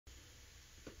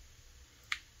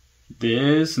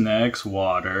This next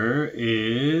water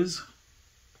is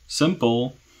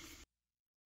simple.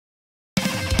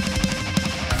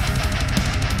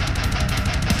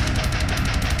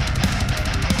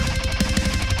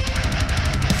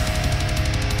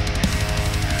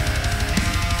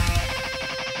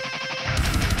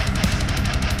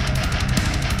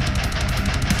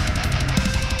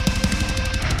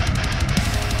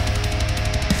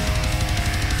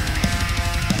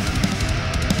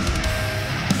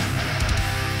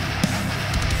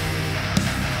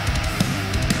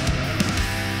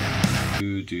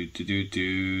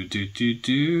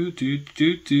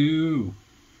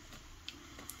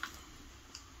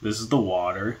 This is the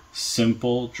water.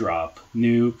 Simple drop.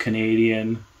 New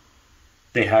Canadian.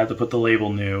 They had to put the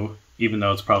label new, even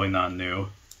though it's probably not new.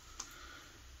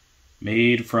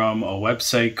 Made from a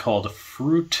website called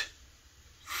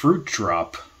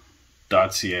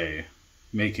fruitdrop.ca,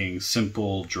 making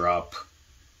simple drop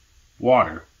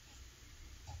water.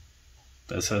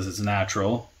 That says it's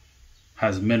natural.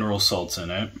 Has mineral salts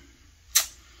in it.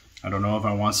 I don't know if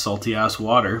I want salty ass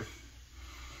water.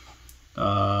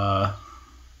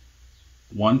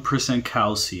 1%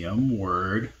 calcium,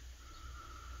 word.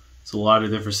 It's a lot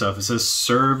of different stuff. It says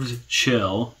served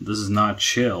chill. This is not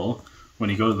chill.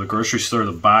 When you go to the grocery store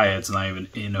to buy it, it's not even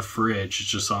in a fridge. It's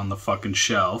just on the fucking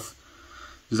shelf.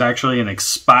 There's actually an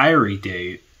expiry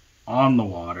date on the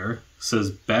water. It says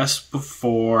best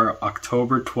before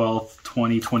October 12th,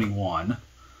 2021.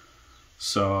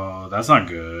 So that's not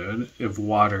good. If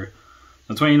water,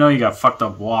 that's when you know you got fucked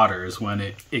up water, is when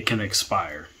it can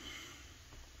expire.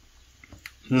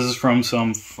 This is from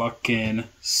some fucking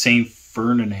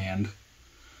ST-FERINAND,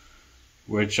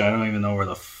 which I don't even know where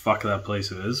the fuck that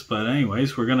place is. But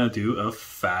anyways, we're gonna do a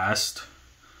fast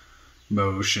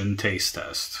motion taste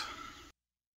test.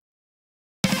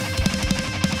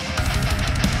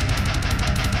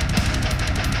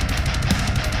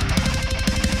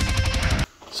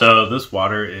 So this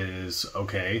water is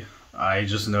okay. I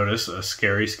just noticed a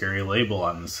scary label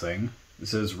on this thing. It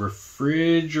says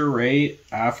refrigerate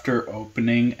after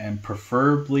opening and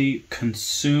preferably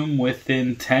consume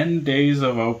within 10 days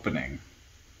of opening.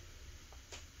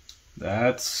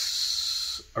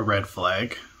 That's a red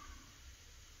flag.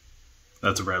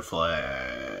 That's a red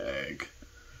flag.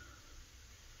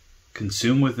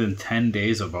 Consume within 10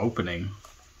 days of opening.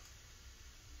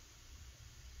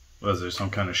 Was there some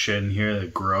kind of shit in here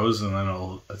that grows and then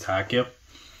it'll attack you?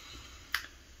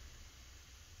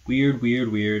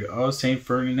 Weird. Oh,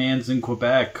 ST-FERINAND's in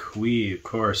Quebec. Of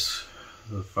course,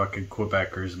 the fucking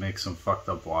Quebecers make some fucked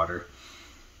up water.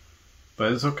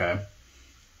 But it's okay.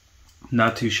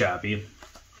 Not too shabby.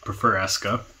 Prefer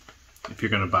Esca if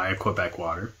you're going to buy a Quebec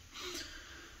water.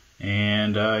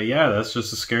 And yeah, that's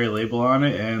just a scary label on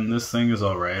it. And this thing is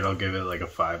alright. I'll give it like a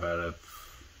 5 out of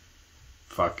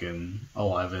fucking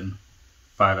 11.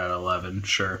 5 out of 11,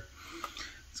 sure.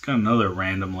 It's got another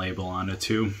random label on it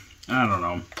too. I don't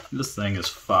know. This thing is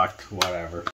fucked. Whatever.